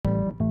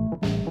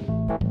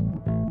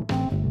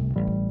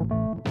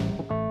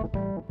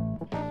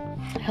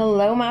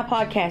Hello, my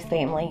podcast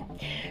family.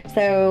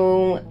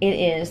 So it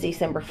is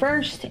December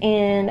 1st,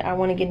 and I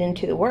want to get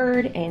into the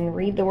Word and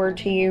read the Word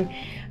to you.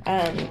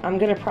 I'm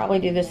going to probably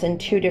do this in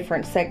two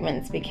different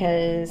segments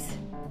because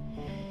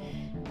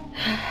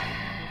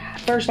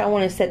first I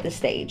want to set the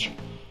stage.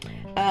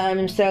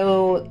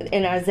 So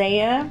in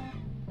Isaiah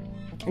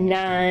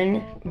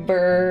 9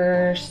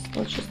 verse,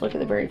 let's just look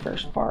at the very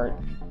first part.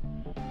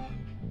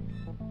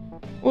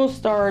 We'll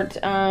start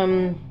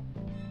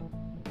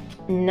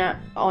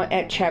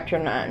at chapter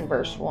 9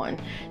 verse 1.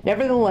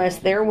 Nevertheless,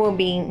 there will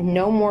be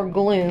no more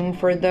gloom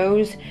for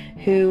those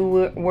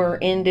who were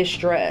in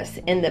distress.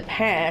 In the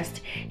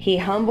past, he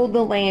humbled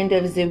the land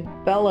of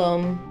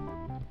Zebulun,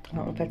 I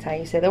don't know if that's how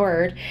you say the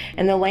word,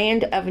 and the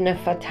land of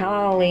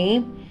Naphtali,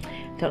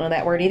 don't know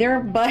that word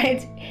either,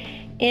 but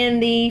in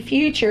the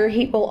future,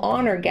 he will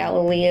honor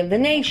Galilee of the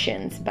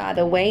nations by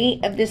the way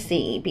of the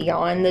sea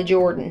beyond the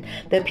Jordan.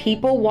 The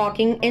people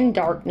walking in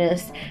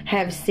darkness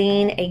have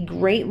seen a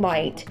great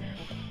light.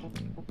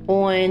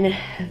 On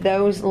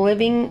those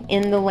living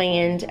in the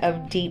land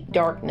of deep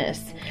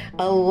darkness,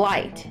 a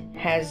light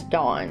has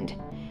dawned.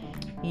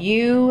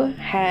 You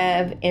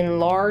have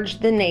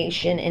enlarged the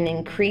nation and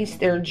increased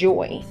their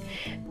joy.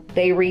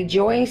 They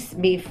rejoice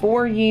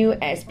before you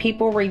as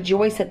people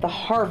rejoice at the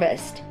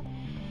harvest,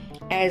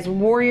 as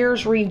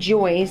warriors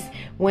rejoice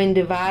when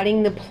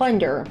dividing the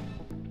plunder.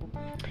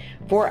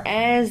 For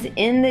as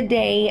in the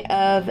day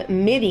of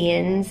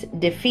Midian's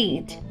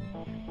defeat,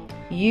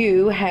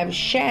 you have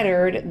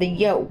shattered the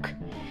yoke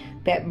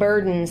that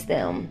burdens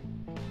them,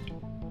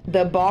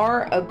 the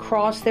bar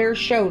across their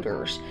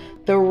shoulders,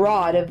 the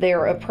rod of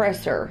their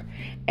oppressor,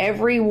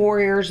 every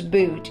warrior's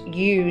boot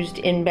used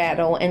in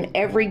battle, and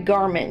every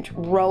garment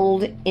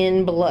rolled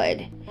in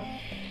blood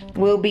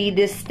will be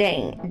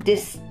destined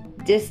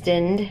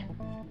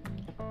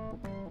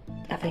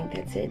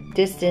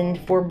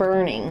for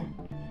burning,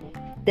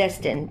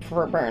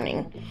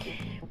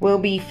 will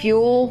be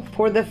fuel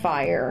for the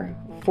fire.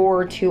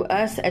 For to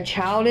us a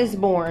child is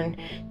born,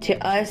 to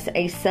us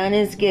a son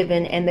is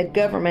given, and the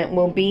government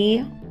will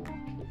be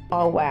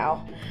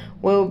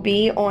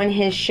on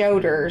his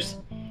shoulders,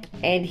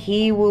 and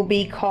he will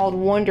be called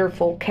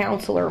Wonderful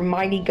Counselor,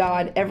 Mighty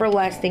God,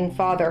 Everlasting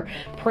Father,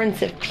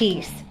 Prince of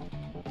Peace.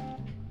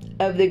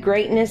 Of the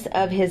greatness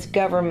of his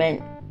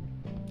government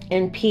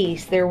and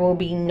peace there will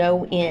be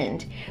no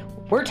end.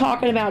 We're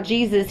talking about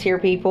Jesus here,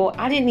 people.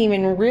 I didn't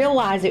even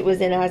realize it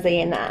was in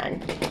Isaiah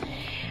 9.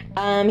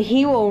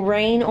 He will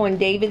reign on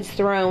David's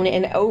throne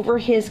and over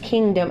his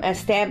kingdom,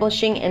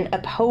 establishing and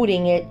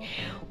upholding it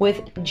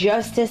with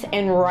justice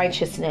and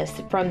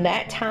righteousness from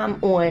that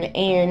time on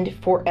and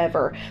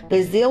forever.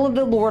 The zeal of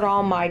the Lord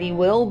Almighty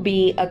will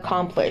be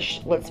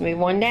accomplished. Let's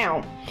move on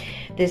down.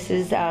 This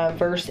is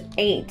verse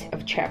 8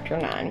 of chapter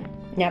 9.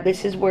 Now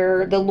this is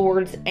where the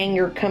Lord's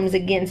anger comes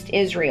against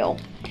Israel.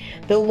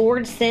 The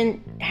Lord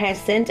has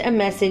sent a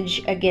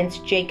message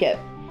against Jacob.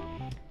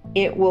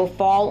 It will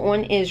fall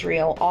on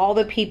Israel. All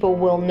the people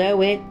will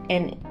know it,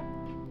 and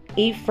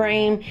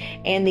Ephraim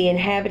and the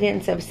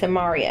inhabitants of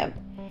Samaria,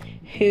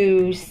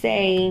 who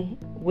say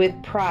with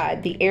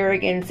pride, the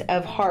arrogance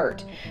of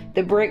heart,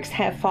 the bricks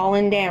have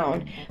fallen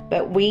down,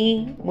 but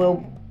we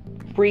will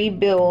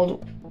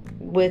rebuild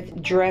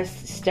with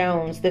dressed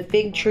stones. The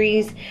fig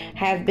trees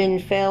have been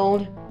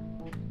felled,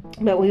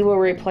 but we will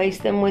replace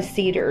them with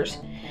cedars.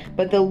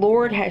 But the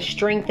Lord has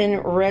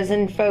strengthened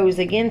Rezin foes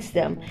against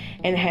them,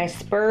 and has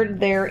spurred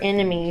their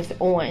enemies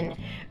on.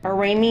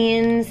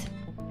 Arameans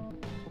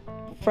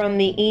from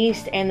the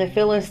east and the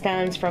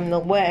Philistines from the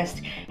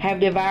west have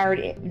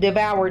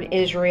devoured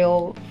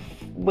Israel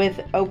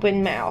with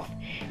open mouth.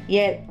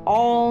 Yet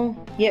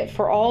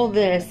for all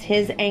this,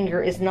 his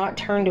anger is not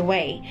turned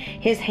away.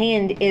 His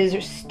hand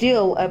is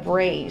still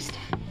upraised.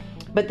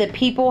 But the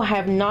people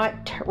have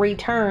not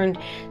returned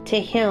to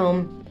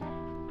him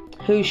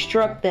who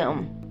struck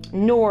them,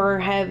 nor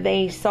have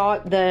they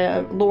sought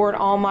the Lord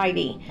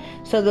Almighty.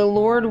 So the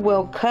Lord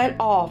will cut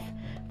off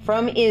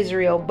from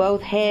Israel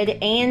both head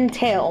and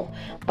tail,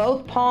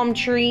 both palm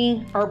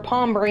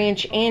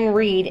branch and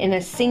reed in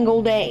a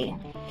single day.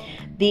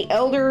 The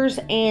elders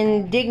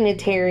and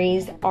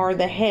dignitaries are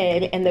the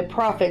head, and the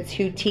prophets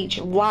who teach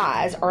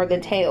lies are the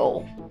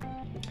tail.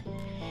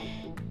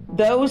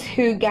 Those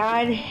who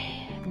guide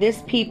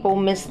this people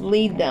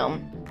mislead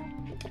them,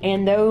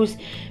 and those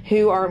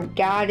who are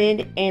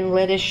guided and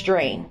led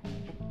astray.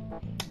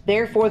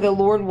 Therefore the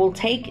Lord will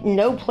take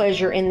no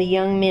pleasure in the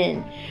young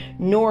men,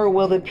 nor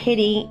will he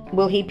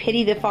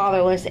pity the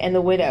fatherless and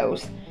the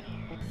widows.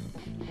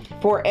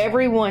 For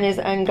everyone is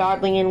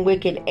ungodly and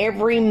wicked,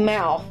 every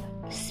mouth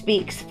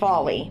speaks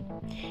folly.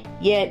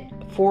 Yet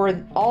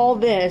for all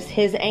this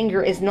his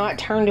anger is not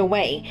turned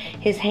away,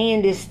 his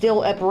hand is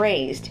still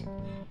upraised.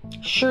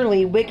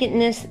 Surely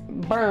wickedness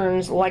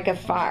burns like a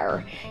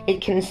fire.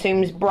 It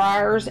consumes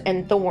briars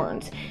and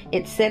thorns.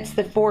 It sets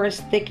the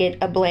forest thicket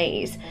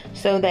ablaze,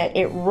 so that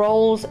it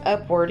rolls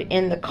upward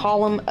in the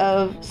column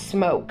of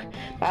smoke.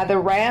 By the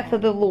wrath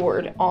of the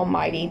Lord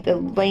Almighty, the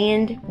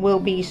land will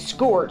be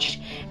scorched,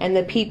 and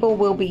the people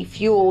will be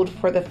fueled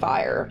for the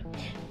fire.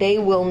 they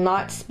will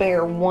not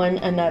spare one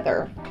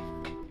another.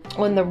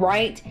 On the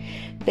right,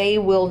 they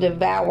will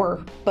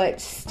devour, but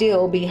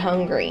still be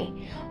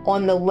hungry.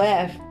 On the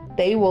left,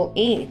 they will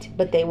eat,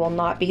 but they will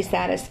not be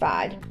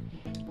satisfied.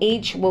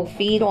 Each will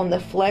feed on the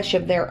flesh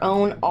of their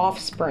own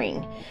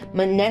offspring.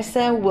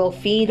 Manasseh will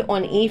feed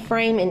on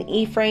Ephraim, and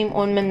Ephraim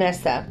on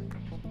Manasseh.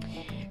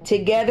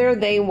 Together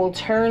they will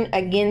turn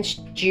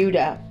against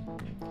Judah.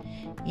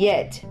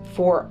 Yet,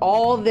 for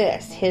all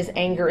this, his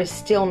anger is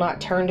still not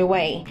turned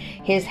away.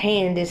 His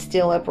hand is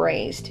still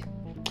upraised.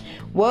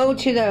 Woe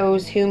to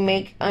those who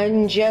make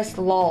unjust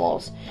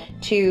laws,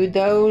 to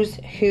those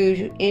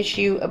who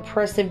issue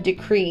oppressive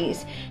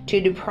decrees,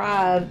 to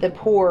deprive the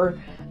poor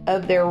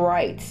of their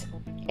rights,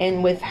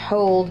 and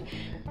withhold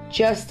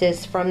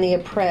justice from the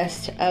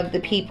oppressed of the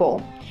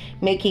people,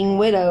 making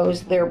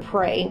widows their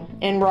prey,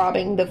 and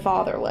robbing the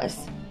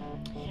fatherless.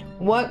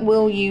 What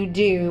will you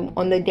do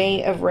on the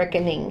day of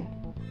reckoning,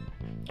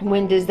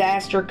 when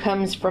disaster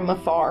comes from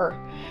afar?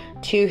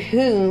 To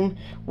whom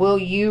will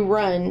you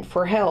run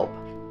for help?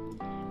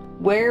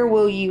 Where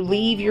will you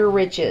leave your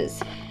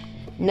riches?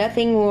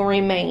 Nothing will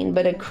remain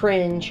but a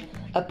cringe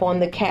upon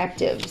the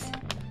captives,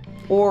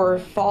 or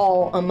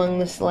fall among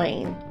the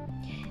slain.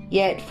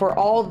 Yet for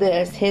all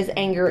this, his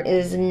anger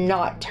is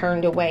not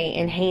turned away,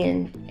 and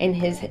his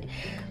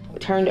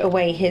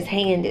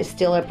hand is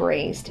still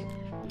upraised.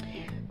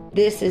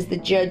 This is the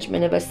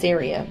judgment of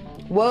Assyria.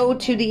 Woe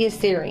to the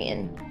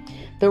Assyrian,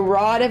 the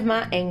rod of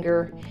my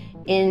anger,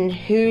 in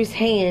whose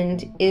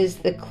hand is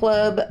the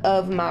club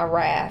of my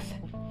wrath.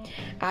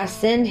 I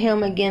send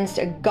him against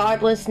a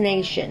godless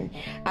nation.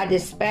 I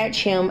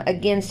dispatch him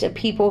against a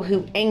people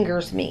who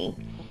angers me.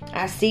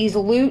 I seize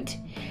loot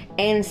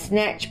and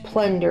snatch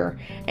plunder,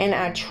 and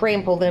I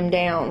trample them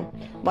down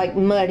like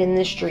mud in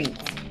the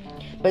streets.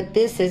 But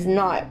this is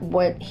not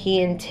what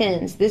he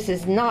intends. This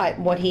is not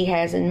what he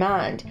has in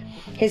mind.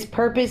 His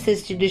purpose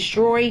is to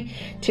destroy,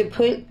 to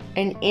put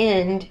an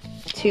end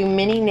to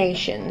many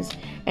nations,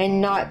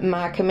 and not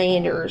my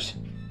commanders.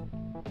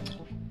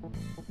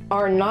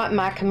 Are not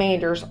my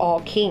commanders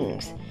all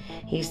kings?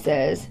 He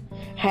says.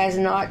 Has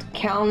not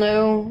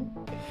Calno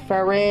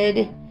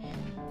fared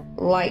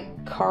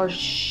like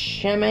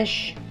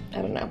Karshemish?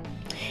 I don't know.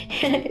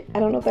 I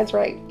don't know if that's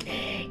right.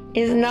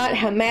 Is not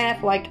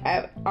Hamath like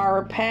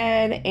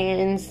Arpad,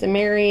 and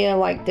Samaria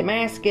like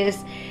Damascus?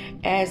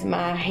 As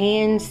my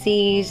hand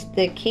seized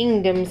the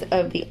kingdoms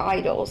of the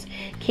idols,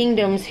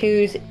 kingdoms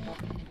whose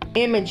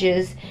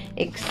images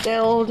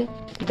excelled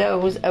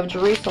those of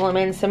Jerusalem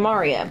and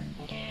Samaria.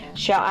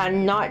 Shall I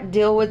not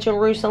deal with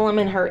Jerusalem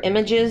and her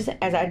images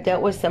as I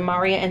dealt with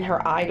Samaria and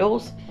her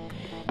idols?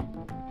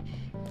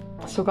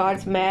 So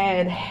God's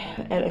mad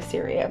at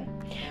Assyria.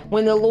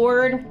 When the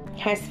Lord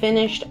has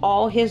finished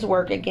all his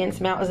work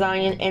against Mount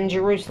Zion and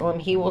Jerusalem,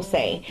 he will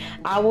say,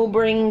 I will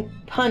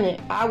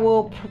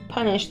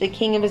punish the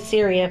king of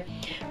Assyria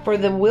for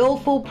the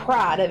willful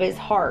pride of his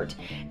heart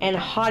and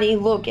haughty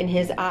look in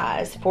his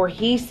eyes. For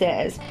he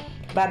says,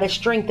 by the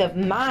strength of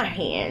my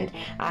hand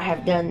I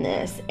have done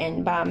this,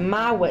 and by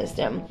my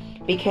wisdom,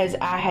 because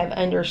I have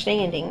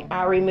understanding,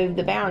 I removed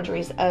the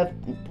boundaries of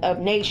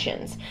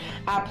nations.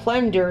 I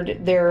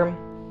plundered their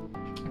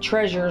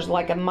treasures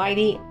like a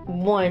mighty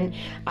one.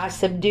 I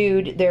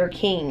subdued their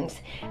kings.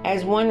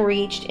 As one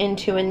reached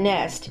into a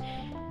nest,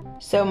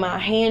 so my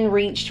hand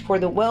reached for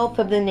the wealth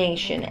of the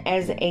nation.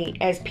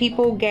 As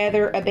people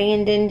gather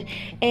abandoned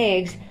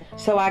eggs,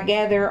 so I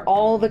gather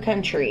all the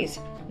countries.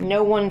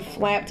 No one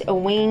flapped a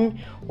wing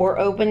or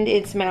opened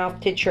its mouth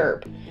to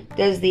chirp.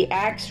 Does the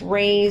axe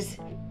raise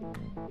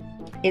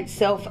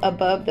itself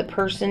above the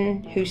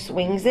person who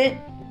swings it?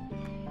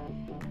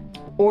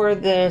 Or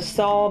the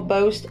saw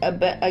boast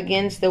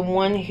against the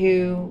one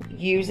who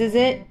uses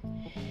it?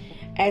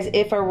 As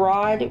if a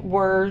rod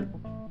were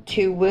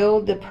to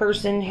wield the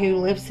person who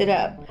lifts it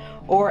up,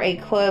 or a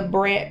club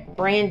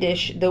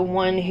brandish the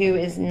one who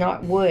is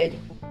not wood.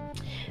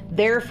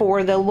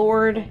 Therefore the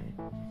Lord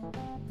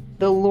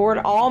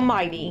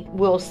Almighty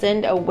will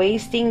send a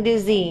wasting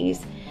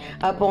disease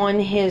upon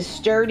his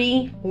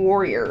sturdy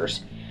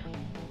warriors.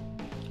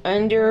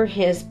 Under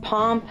his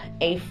pomp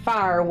a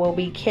fire will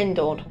be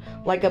kindled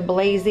like a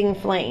blazing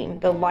flame.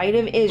 The light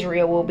of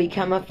Israel will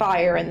become a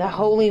fire, and the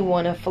Holy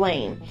One a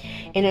flame.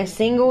 In a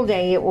single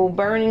day it will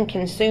burn and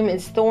consume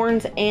its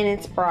thorns and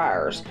its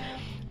briars.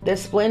 The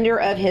splendor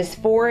of his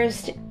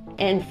forest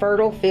and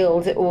fertile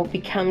fields it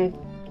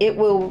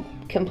will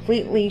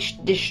completely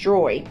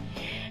destroy,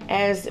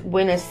 as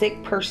when a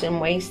sick person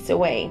wastes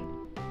away.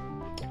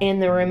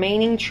 And the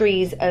remaining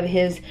trees of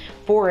his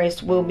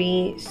forest will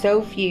be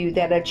so few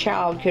that a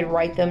child could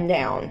write them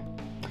down.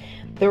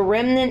 The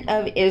remnant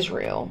of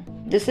Israel.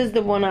 This is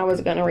the one I was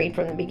going to read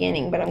from the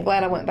beginning, but I'm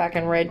glad I went back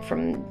and read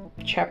from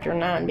chapter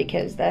 9,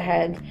 because that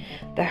had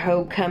the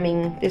whole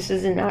coming. This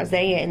is in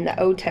Isaiah in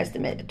the Old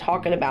Testament,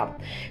 talking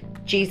about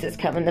Jesus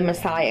coming, the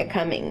Messiah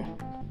coming.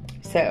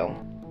 So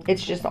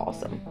it's just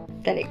awesome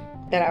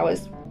that I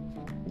was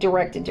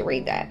directed to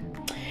read that.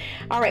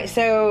 All right,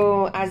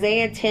 so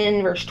Isaiah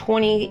 10, verse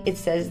 20, it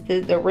says,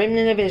 the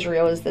remnant of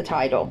Israel is the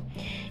title.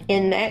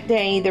 In that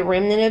day, the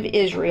remnant of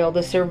Israel,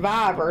 the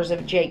survivors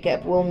of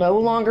Jacob, will no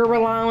longer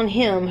rely on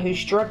him who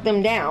struck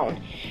them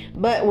down,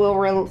 but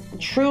will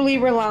truly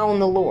rely on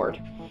the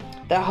Lord,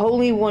 the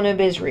Holy One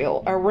of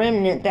Israel, a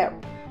remnant that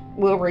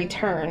will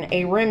return.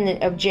 A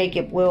remnant of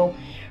Jacob will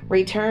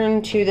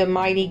return to the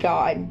mighty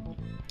God.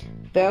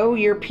 Though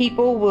your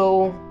people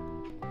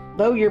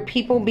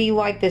be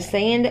like the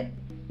sand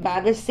by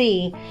the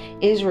sea,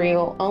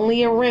 Israel,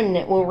 only a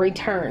remnant will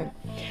return.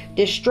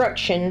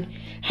 Destruction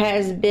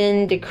has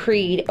been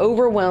decreed,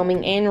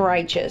 overwhelming and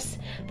righteous.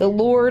 The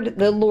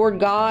Lord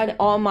God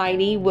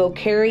Almighty, will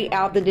carry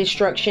out the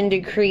destruction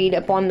decreed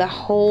upon the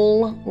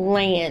whole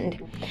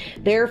land.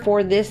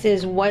 Therefore, this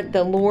is what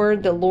the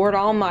Lord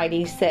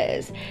Almighty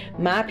says.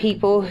 My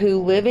people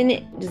who live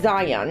in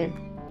Zion,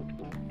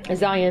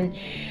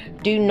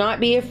 do not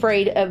be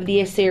afraid of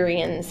the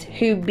Assyrians,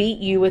 who beat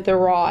you with a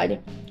rod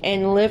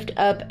and lift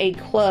up a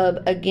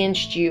club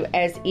against you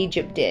as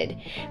Egypt did.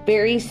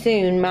 Very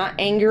soon my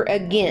anger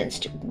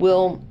against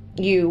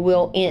you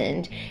will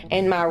end,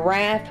 and my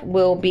wrath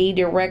will be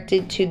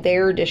directed to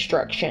their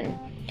destruction.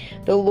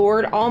 The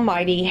Lord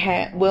Almighty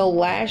will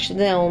lash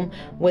them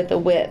with a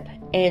whip,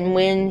 and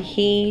when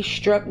he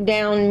struck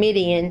down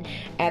Midian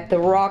at the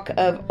rock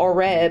of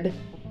Oreb,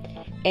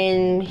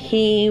 and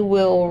he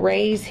will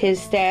raise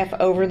his staff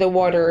over the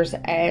waters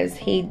as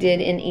he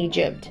did in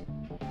Egypt.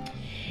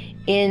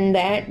 In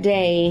that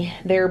day,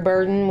 their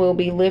burden will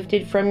be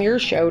lifted from your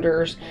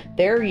shoulders,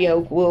 their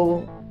yoke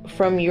will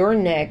from your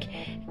neck.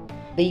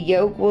 The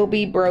yoke will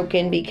be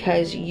broken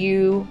because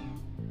you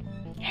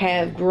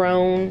have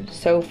grown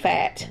so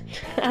fat.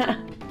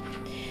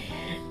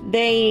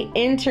 They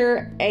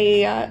enter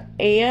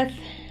Aiath.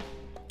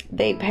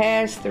 They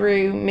pass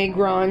through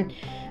Migron.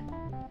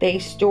 They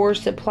store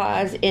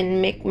supplies in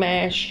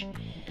Michmash.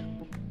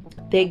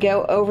 They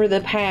go over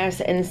the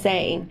pass and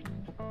say,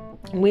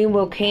 we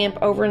will camp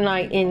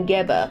overnight in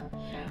Geba.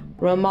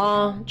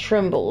 Ramah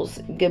trembles.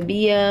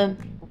 Gibeah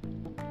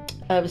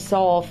of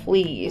Saul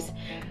flees.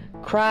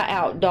 Cry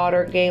out,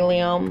 daughter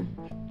Galium.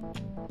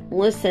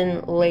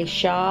 Listen,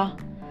 Laishah.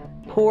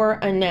 Poor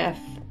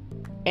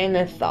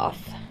Anathoth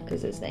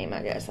is his name,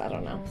 I guess. I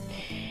don't know.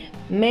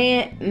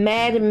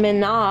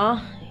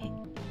 Madmenah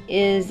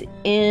is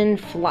in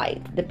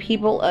flight. The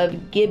people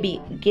of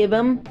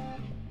Gibeon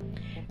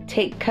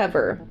take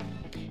cover.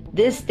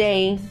 This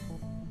day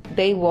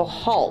they will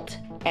halt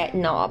at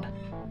Nob.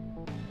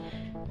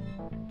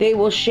 They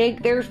will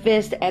shake their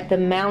fist at the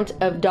mount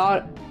of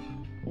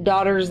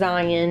daughter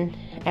Zion,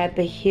 at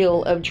the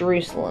hill of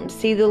Jerusalem.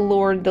 See, the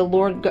Lord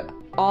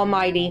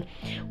Almighty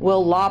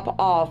will lop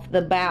off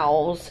the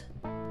boughs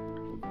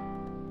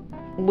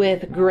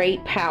with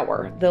great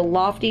power. The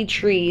lofty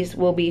trees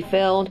will be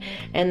felled,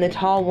 and the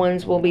tall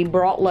ones will be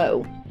brought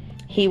low.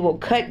 He will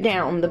cut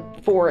down the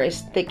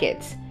forest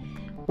thickets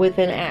with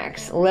an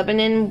axe.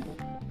 Lebanon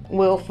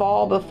will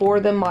fall before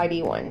the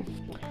mighty one.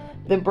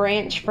 The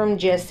branch from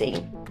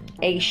Jesse.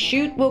 A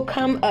shoot will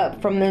come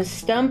up from the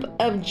stump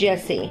of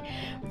Jesse.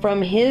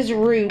 From his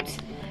roots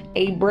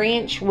a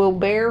branch will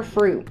bear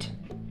fruit.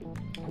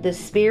 The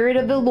Spirit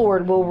of the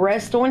Lord will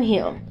rest on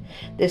him.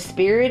 The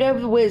Spirit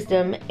of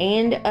wisdom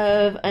and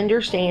of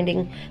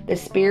understanding, the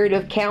Spirit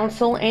of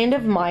counsel and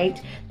of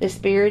might, the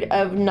Spirit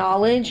of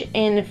knowledge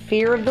and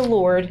fear of the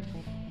Lord.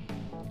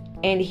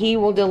 And he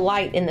will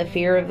delight in the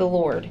fear of the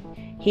Lord.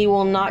 He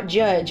will not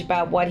judge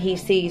by what he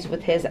sees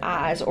with his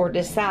eyes, or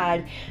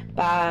decide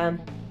by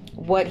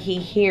what he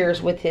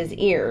hears with his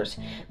ears,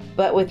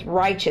 but with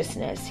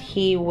righteousness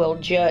he will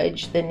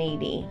judge the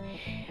needy.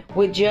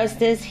 With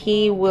justice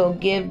he will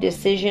give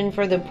decision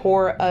for the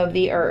poor of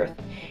the earth.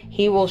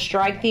 He will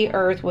strike the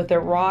earth with the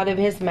rod of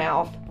his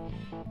mouth.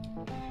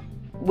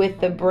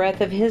 With the breath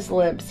of his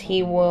lips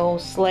he will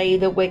slay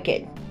the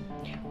wicked.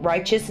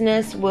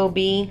 Righteousness will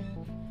be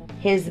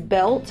his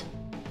belt,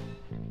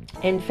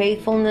 and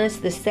faithfulness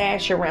the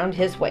sash around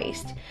his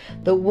waist.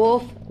 The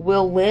wolf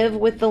will live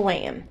with the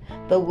lamb.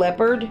 The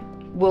leopard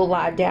will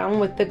lie down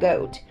with the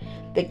goat.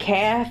 The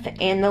calf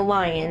and the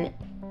lion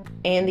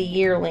and the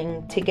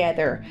yearling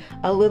together.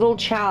 A little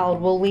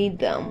child will lead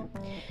them.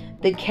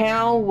 The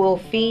cow will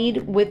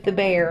feed with the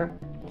bear.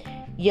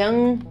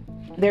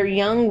 Their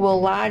young will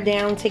lie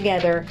down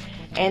together,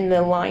 and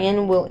the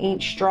lion will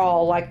eat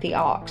straw like the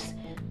ox.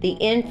 The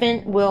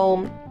infant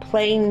will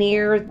play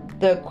near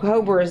the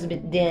cobra's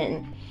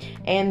den,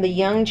 and the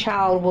young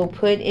child will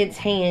put its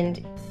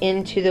hand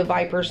into the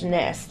viper's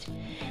nest.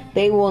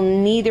 They will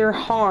neither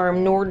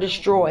harm nor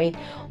destroy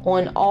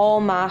on all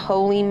my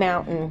holy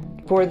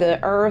mountain, for the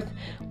earth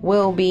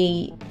will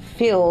be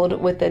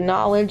filled with the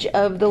knowledge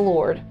of the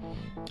Lord,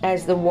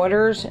 as the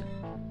waters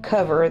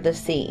cover the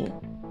sea.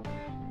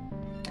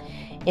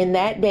 In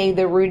that day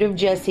the root of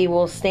Jesse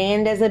will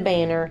stand as a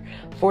banner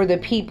for the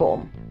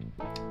people.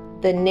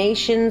 The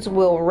nations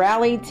will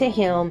rally to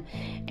him,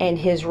 and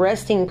his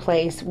resting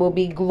place will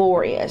be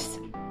glorious.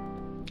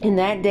 In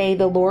that day,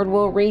 the Lord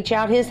will reach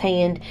out his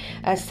hand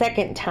a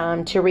second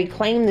time to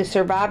reclaim the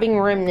surviving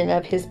remnant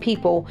of his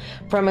people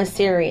from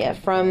Assyria,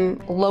 from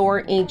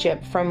Lower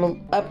Egypt,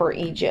 from Upper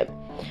Egypt,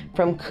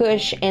 from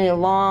Cush and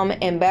Elam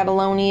and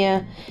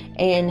Babylonia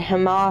and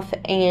Hamath,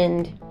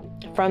 and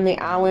from the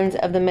islands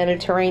of the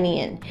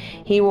Mediterranean.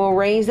 He will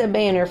raise a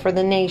banner for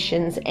the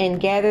nations and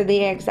gather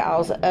the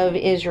exiles of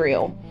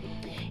Israel.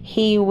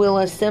 He will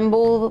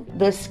assemble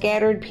the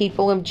scattered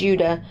people of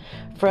Judah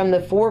from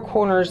the four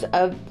quarters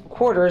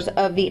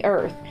of the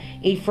earth.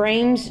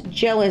 Ephraim's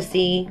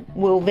jealousy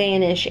will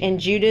vanish and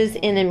Judah's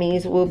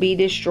enemies will be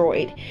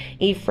destroyed.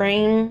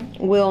 Ephraim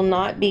will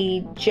not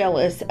be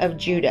jealous of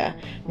Judah,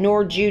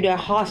 nor Judah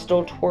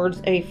hostile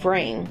towards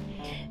Ephraim.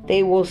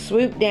 They will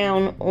swoop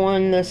down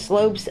on the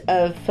slopes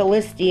of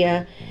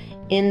Philistia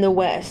in the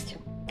west.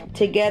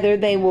 Together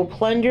they will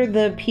plunder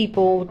the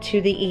people to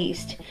the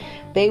east.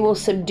 They will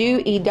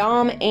subdue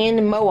Edom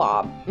and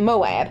Moab,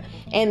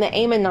 and the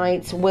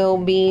Ammonites will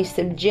be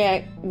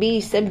subject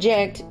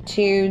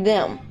to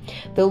them.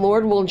 The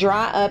Lord will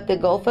dry up the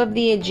gulf of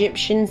the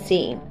Egyptian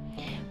sea.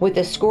 With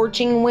a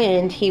scorching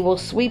wind, he will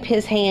sweep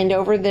his hand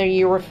over the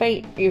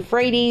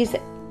Euphrates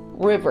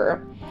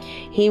River.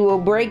 He will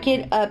break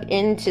it up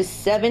into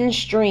 7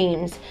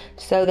 streams,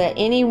 so that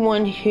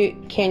anyone who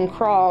can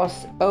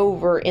cross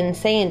over in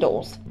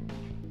sandals.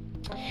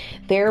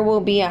 There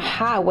will be a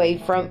highway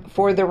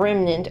for the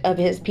remnant of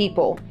his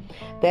people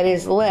that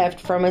is left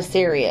from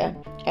Assyria,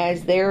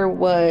 as there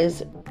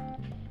was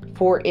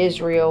for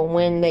Israel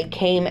when they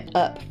came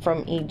up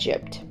from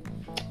Egypt.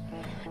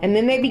 And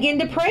then they begin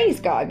to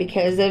praise God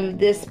because of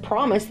this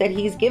promise that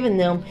he's given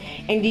them.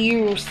 And do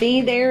you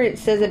see there it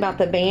says about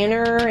the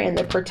banner and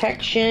the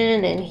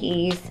protection, and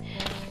his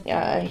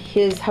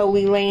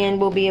holy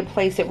land will be a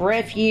place of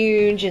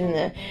refuge,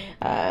 and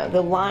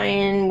the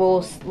lion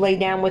will lay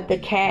down with the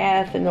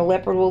calf, and the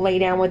leopard will lay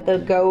down with the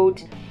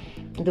goat,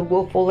 the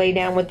wolf will lay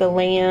down with the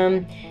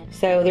lamb.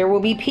 So there will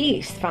be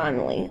peace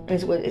finally,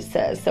 is what it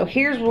says. So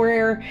here's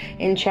where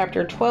in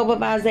chapter 12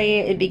 of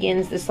Isaiah it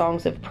begins the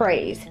songs of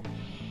praise.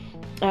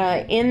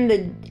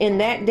 In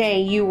that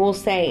day you will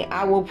say,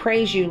 I will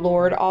praise you,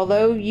 Lord.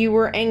 Although you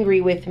were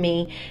angry with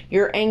me,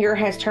 your anger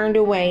has turned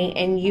away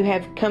and you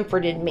have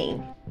comforted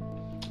me.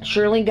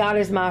 Surely God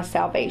is my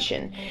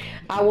salvation.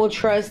 I will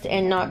trust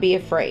and not be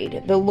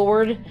afraid. The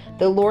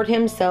Lord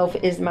himself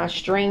is my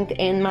strength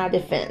and my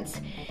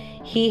defense.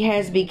 He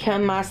has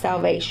become my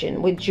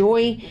salvation. With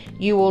joy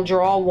you will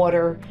draw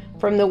water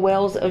from the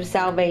wells of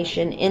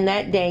salvation. In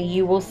that day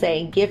you will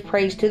say, give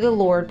praise to the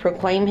Lord,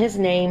 proclaim his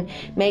name,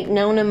 make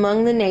known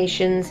among the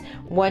nations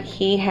what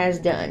he has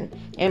done,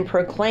 and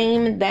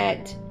proclaim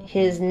that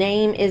his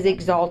name is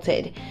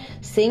exalted.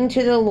 Sing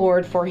to the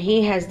Lord, for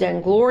he has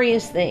done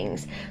glorious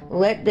things.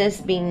 Let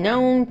this be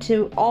known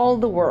to all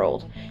the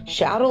world.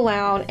 Shout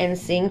aloud and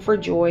sing for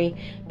joy,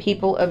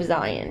 people of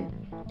Zion.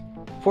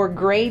 For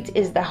great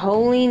is the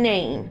holy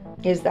name,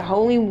 is the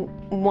Holy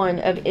One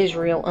of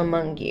Israel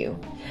among you.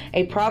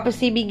 A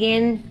prophecy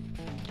against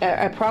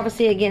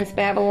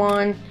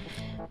Babylon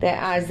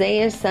that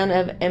Isaiah son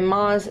of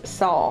Amoz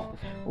saw.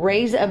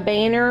 Raise a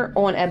banner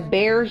on a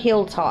bare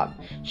hilltop.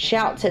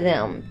 Shout to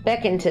them,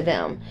 beckon to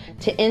them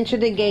to enter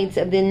the gates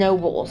of the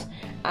nobles.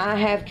 I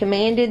have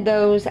commanded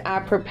those I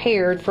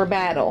prepared for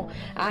battle.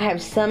 I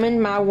have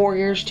summoned my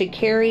warriors to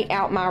carry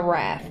out my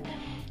wrath,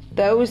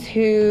 those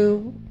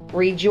who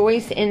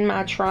rejoice in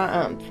my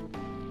triumph.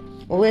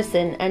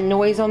 Listen, a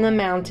noise on the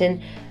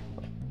mountain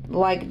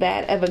like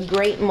that of a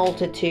great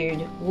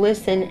multitude.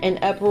 Listen, an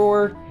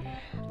uproar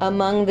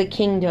among the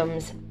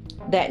kingdoms,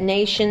 that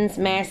nations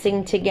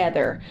massing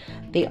together.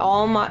 The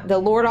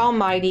Lord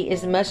Almighty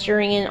is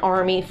mustering an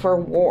army for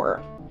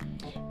war.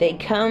 They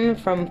come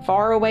from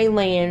faraway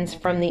lands,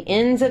 from the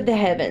ends of the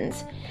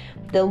heavens.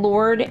 The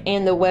Lord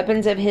and the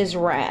weapons of his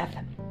wrath,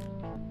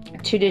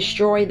 to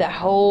destroy the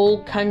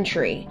whole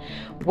country.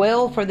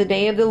 Well, for the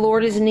day of the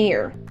Lord is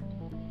near.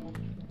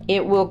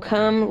 It will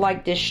come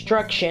like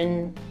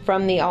destruction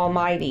from the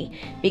Almighty.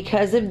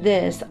 Because of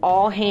this,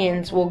 all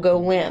hands will go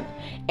limp.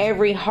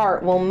 Every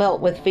heart will melt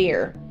with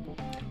fear.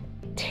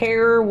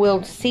 Terror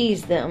will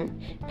seize them.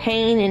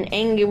 Pain and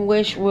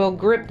anguish will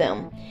grip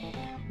them.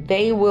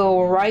 They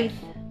will writhe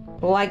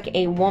like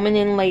a woman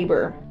in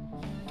labor.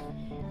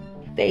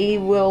 They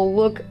will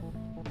look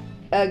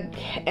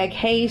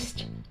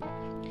aghast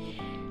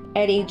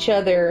at each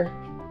other,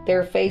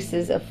 their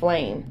faces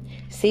aflame.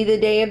 See, the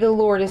day of the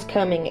Lord is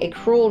coming, a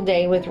cruel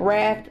day with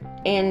wrath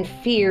and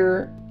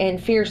fear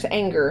and fierce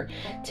anger,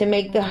 to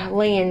make the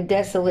land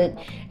desolate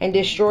and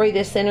destroy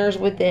the sinners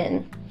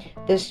within.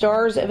 The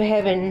stars of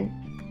heaven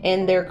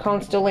and their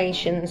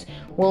constellations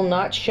will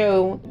not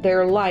show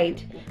their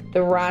light.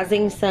 The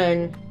rising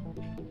sun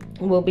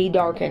will be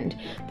darkened.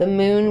 The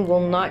moon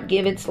will not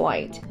give its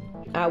light.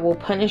 I will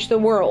punish the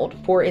world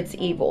for its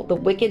evil, the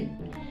wicked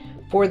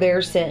for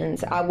their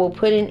sins. I will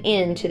put an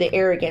end to the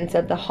arrogance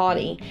of the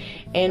haughty,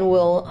 and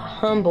will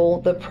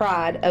humble the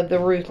pride of the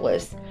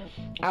ruthless.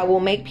 I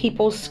will make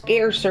people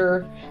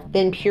scarcer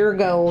than pure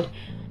gold,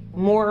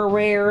 more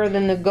rare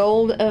than the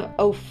gold of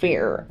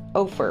Ophir.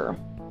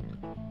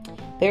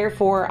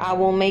 Therefore I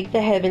will make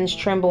the heavens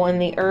tremble, and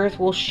the earth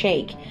will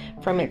shake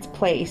from its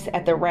place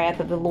at the wrath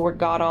of the Lord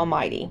God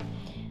Almighty,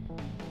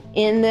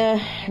 in the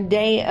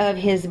day of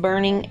his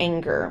burning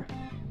anger.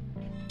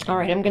 All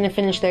right, I'm going to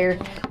finish there.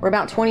 We're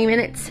about 20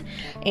 minutes,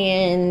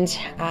 and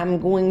I'm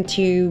going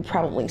to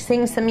probably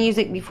sing some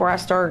music before I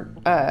start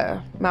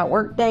my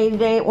work day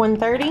today at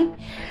 1:30.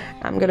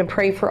 I'm going to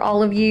pray for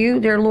all of you.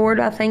 Dear Lord,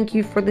 I thank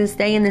you for this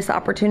day and this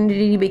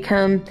opportunity to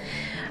become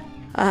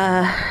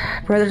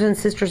brothers and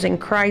sisters in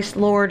Christ,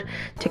 Lord,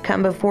 to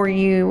come before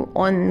you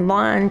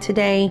online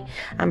today.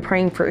 I'm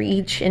praying for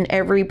each and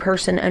every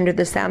person under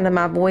the sound of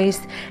my voice.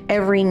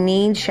 Every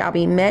need shall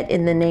be met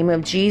in the name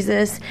of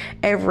Jesus.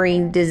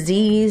 Every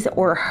disease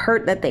or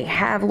hurt that they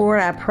have,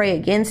 Lord, I pray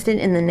against it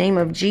in the name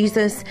of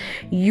Jesus.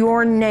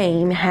 Your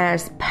name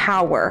has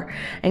power.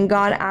 And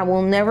God, I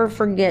will never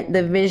forget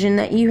the vision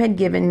that you had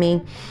given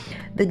me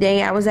the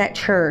day I was at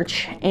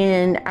church,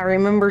 and I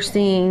remember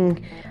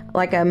seeing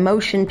like a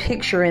motion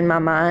picture in my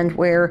mind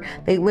where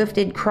they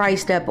lifted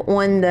Christ up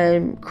on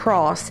the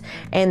cross,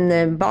 and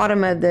the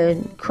bottom of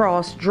the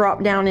cross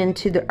dropped down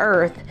into the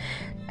earth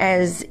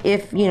as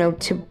if,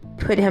 to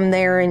put him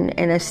there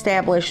and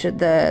establish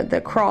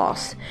the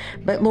cross.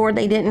 But Lord,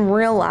 they didn't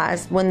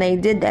realize when they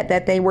did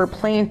that they were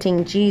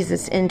planting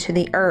Jesus into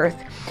the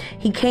earth.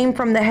 He came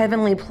from the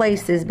heavenly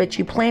places, but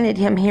you planted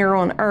him here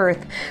on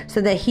earth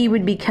so that he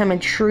would become a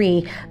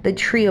tree, the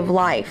tree of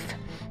life.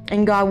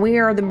 And God, we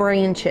are the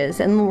branches.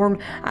 And Lord,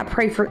 I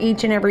pray for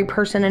each and every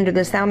person under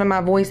the sound of my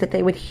voice that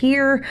they would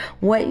hear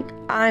what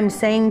I'm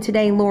saying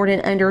today, Lord,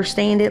 and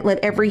understand it. Let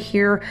every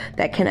hearer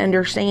that can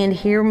understand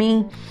hear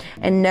me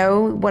and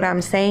know what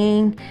I'm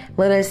saying.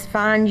 Let us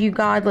find you,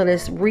 God. Let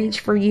us reach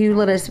for you.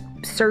 Let us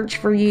search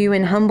for you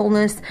in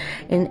humbleness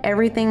in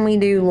everything we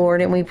do,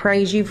 Lord. And we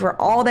praise you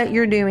for all that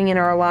you're doing in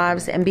our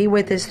lives, and be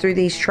with us through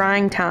these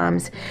trying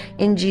times.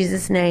 In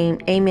Jesus' name,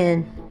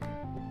 amen.